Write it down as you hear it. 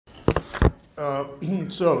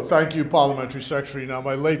So thank you, Parliamentary Secretary. Now,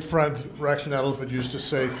 my late friend Rex and Alfred used to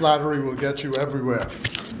say, flattery will get you everywhere.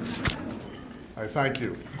 I thank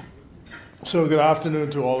you. So good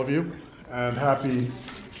afternoon to all of you, and happy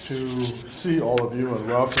to see all of you, and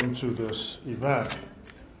welcome to this event.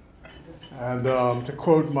 And to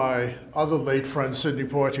quote my other late friend, Sidney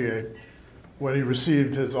Poitier, when he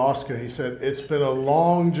received his Oscar, he said, "It's been a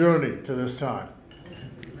long journey to this time."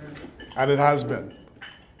 And it has been.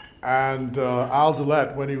 And Al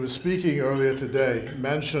Dillette, when he was speaking earlier today,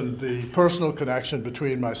 mentioned the personal connection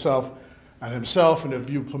between myself and himself, and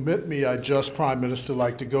if you permit me, I'd just, Prime Minister,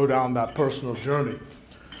 like to go down that personal journey.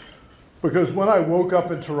 Because when I woke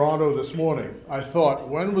up in Toronto this morning, I thought,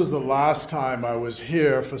 when was the last time I was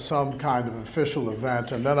here for some kind of official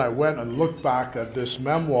event? And then I went and looked back at this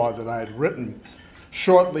memoir that I had written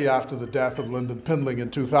shortly after the death of Lyndon Pindling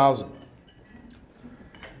in 2000.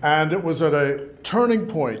 And it was at a turning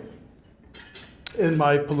point in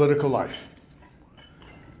my political life.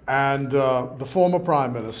 And the former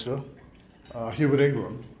Prime Minister, Hubert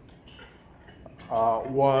Ingraham,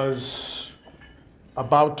 was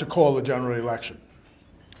about to call a general election.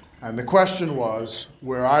 And the question was,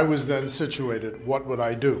 where I was then situated, what would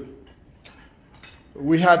I do?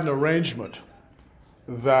 We had an arrangement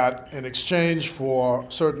that in exchange for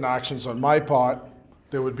certain actions on my part,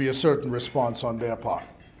 there would be a certain response on their part.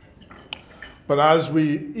 But as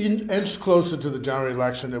we inched closer to the general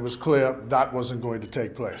election, it was clear that wasn't going to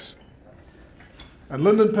take place. And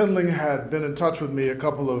Lyndon Pindling had been in touch with me a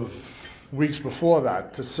couple of weeks before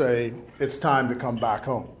that to say, it's time to come back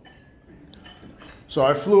home. So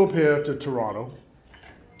I flew up here to Toronto,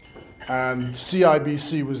 and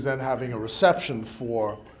CIBC was then having a reception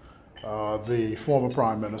for the former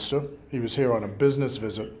Prime Minister. He was here on a business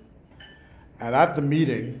visit. And at the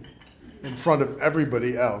meeting, in front of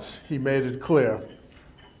everybody else, he made it clear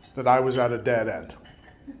that I was at a dead end.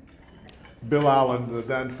 Bill Allen, the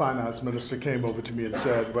then finance minister, came over to me and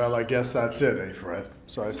said, "Well, I guess that's it, eh, Fred?"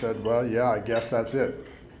 So I said, "Well, yeah, I guess that's it."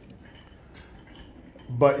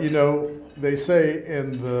 But you know, they say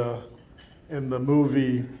in the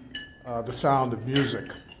movie The Sound of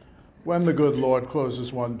Music, when the good Lord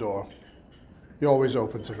closes one door, he always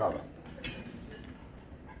opens another.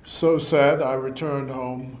 So said, I returned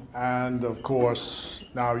home, and of course,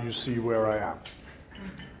 now you see where I am.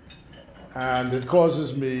 And it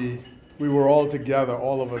causes me, we were all together,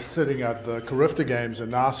 all of us sitting at the Carifta Games in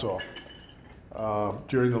Nassau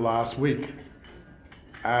during the last week.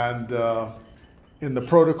 And in the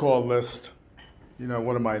protocol list, you know,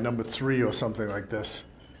 what am I, number 3 or something like this,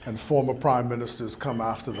 and former prime ministers come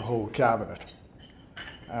after the whole cabinet.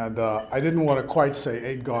 And I didn't want to quite say,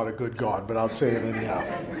 ain't God a good God, but I'll say it anyhow.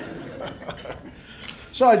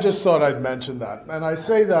 So I just thought I'd mention that. And I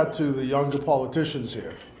say that to the younger politicians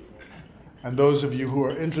here, and those of you who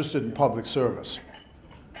are interested in public service,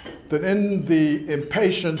 that in the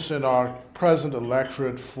impatience in our present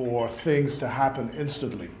electorate for things to happen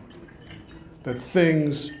instantly, that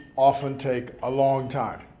things often take a long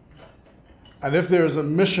time. And if there's a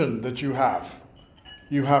mission that you have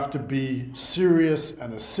to be serious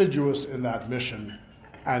and assiduous in that mission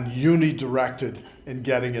and unidirected in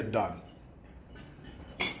getting it done.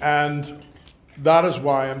 And that is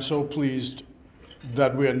why I'm so pleased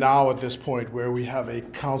that we are now at this point where we have a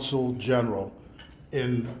Consul General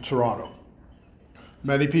in Toronto.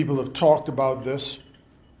 Many people have talked about this,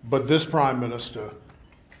 but this Prime Minister,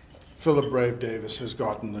 Philip Brave Davis, has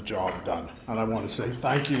gotten the job done. And I want to say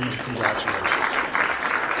thank you and congratulations.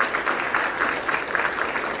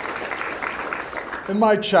 In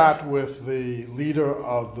my chat with the leader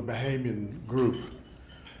of the Bahamian group,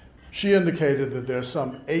 she indicated that there's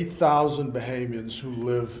some 8,000 Bahamians who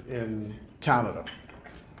live in Canada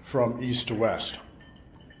from east to west.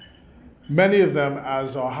 Many of them,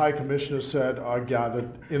 as our High Commissioner said, are gathered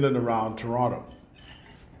in and around Toronto.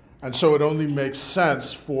 And so it only makes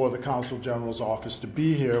sense for the Consul General's office to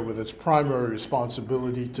be here with its primary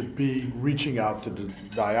responsibility to be reaching out to the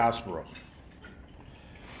diaspora.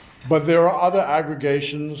 But there are other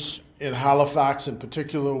aggregations in Halifax in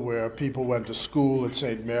particular where people went to school at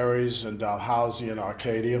St. Mary's and Dalhousie and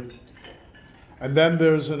Arcadia. And then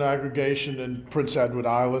there's an aggregation in Prince Edward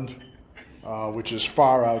Island, which is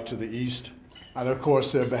far out to the east. And of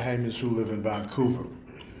course, there are Bahamians who live in Vancouver.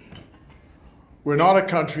 We're not a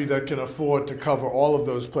country that can afford to cover all of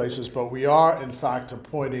those places, but we are, in fact,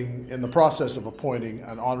 in the process of appointing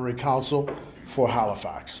an honorary consul for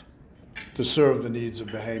Halifax to serve the needs of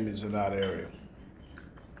Bahamians in that area.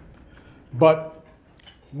 But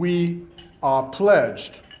we are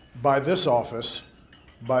pledged by this office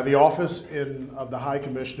by the Office of the High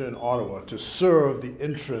Commissioner in Ottawa to serve the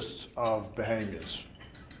interests of Bahamians.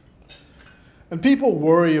 And people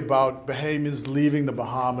worry about Bahamians leaving the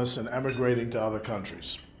Bahamas and emigrating to other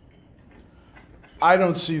countries. I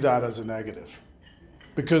don't see that as a negative,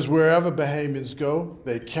 because wherever Bahamians go,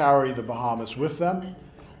 they carry the Bahamas with them,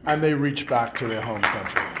 and they reach back to their home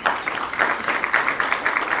country.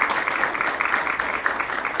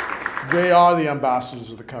 They are the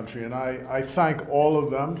ambassadors of the country, and I thank all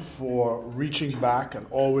of them for reaching back and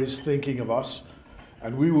always thinking of us,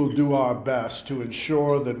 and we will do our best to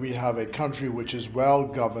ensure that we have a country which is well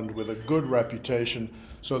governed with a good reputation,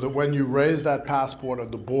 so that when you raise that passport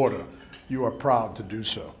at the border, you are proud to do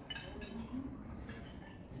so.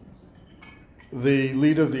 The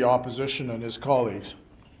leader of the opposition and his colleagues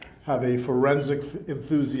have a forensic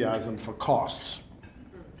enthusiasm for costs.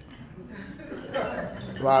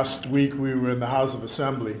 Last week we were in the House of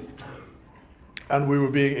Assembly and we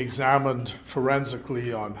were being examined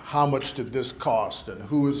forensically on how much did this cost and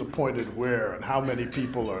who is appointed where and how many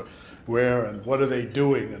people are where and what are they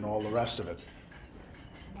doing and all the rest of it.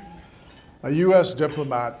 A U.S.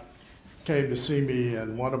 diplomat came to see me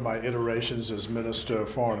in one of my iterations as Minister of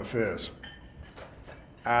Foreign Affairs.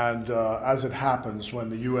 And as it happens,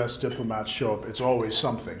 when the U.S. diplomats show up, it's always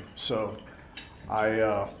something. So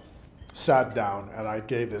I sat down and I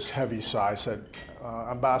gave this heavy sigh. I said,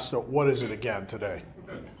 Ambassador, what is it again today?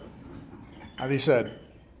 And he said,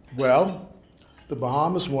 well, the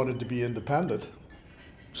Bahamas wanted to be independent,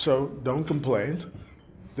 so don't complain.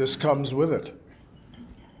 This comes with it.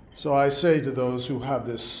 So I say to those who have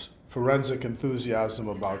this forensic enthusiasm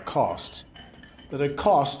about costs, that it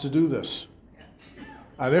costs to do this.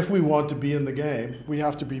 And if we want to be in the game, we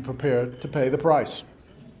have to be prepared to pay the price.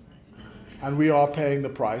 And we are paying the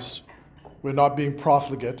price. We're not being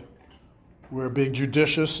profligate. We're being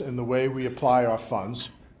judicious in the way we apply our funds.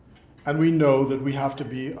 And we know that we have to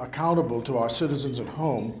be accountable to our citizens at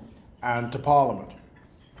home and to Parliament.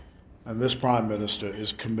 And this Prime Minister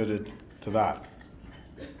is committed to that.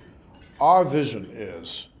 Our vision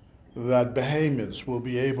is that Bahamians will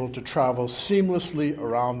be able to travel seamlessly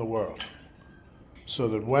around the world, so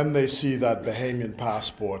that when they see that Bahamian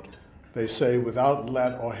passport, they say without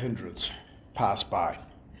let or hindrance, pass by.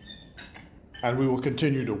 And we will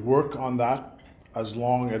continue to work on that as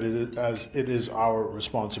long as it is our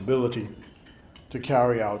responsibility to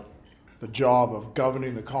carry out the job of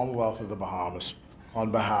governing the Commonwealth of the Bahamas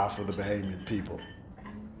on behalf of the Bahamian people.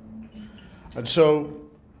 And so,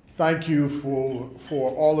 thank you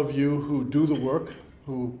for all of you who do the work,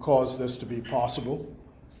 who cause this to be possible.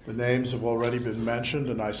 The names have already been mentioned,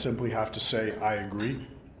 and I simply have to say I agree.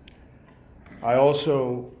 I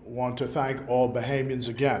also want to thank all Bahamians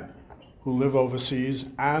again who live overseas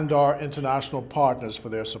and our international partners for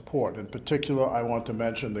their support. In particular, I want to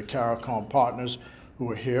mention the CARICOM partners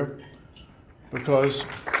who are here, because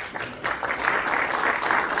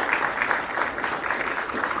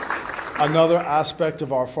another aspect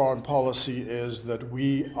of our foreign policy is that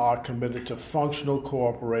we are committed to functional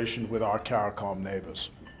cooperation with our CARICOM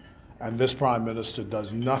neighbors. And this Prime Minister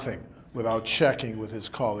does nothing without checking with his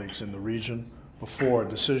colleagues in the region before a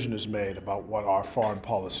decision is made about what our foreign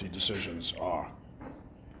policy decisions are.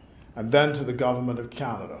 And then to the Government of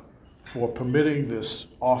Canada for permitting this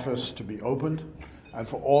office to be opened and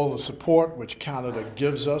for all the support which Canada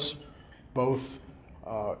gives us, both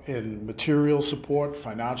in material support,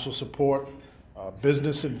 financial support,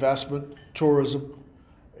 business investment, tourism.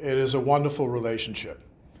 It is a wonderful relationship.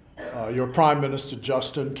 Your Prime Minister,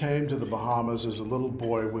 Justin, came to the Bahamas as a little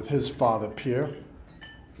boy with his father, Pierre.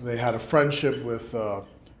 They had a friendship with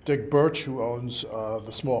Dick Birch, who owned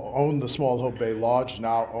the Small Hope Bay Lodge,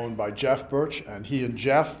 now owned by Jeff Birch, and he and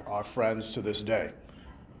Jeff are friends to this day.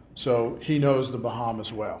 So he knows the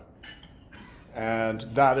Bahamas well. And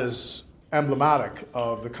that is emblematic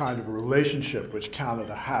of the kind of relationship which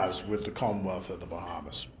Canada has with the Commonwealth of the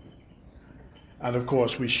Bahamas. And of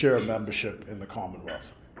course, we share membership in the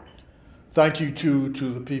Commonwealth. Thank you to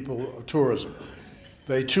the people of tourism.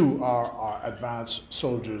 They too are our advanced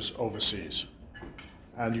soldiers overseas.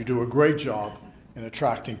 And you do a great job in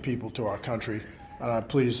attracting people to our country, and I'm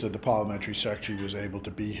pleased that the Parliamentary Secretary was able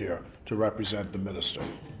to be here to represent the Minister.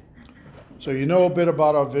 So you know a bit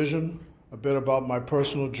about our vision, a bit about my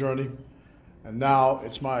personal journey, and now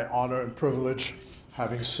it's my honor and privilege,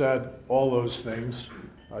 having said all those things,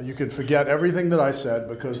 you can forget everything that I said,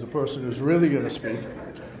 because the person who's really going to speak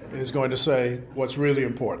is going to say what's really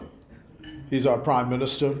important. He's our Prime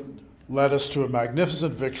Minister, led us to a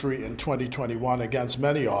magnificent victory in 2021 against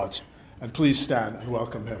many odds, and please stand and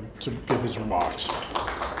welcome him to give his remarks.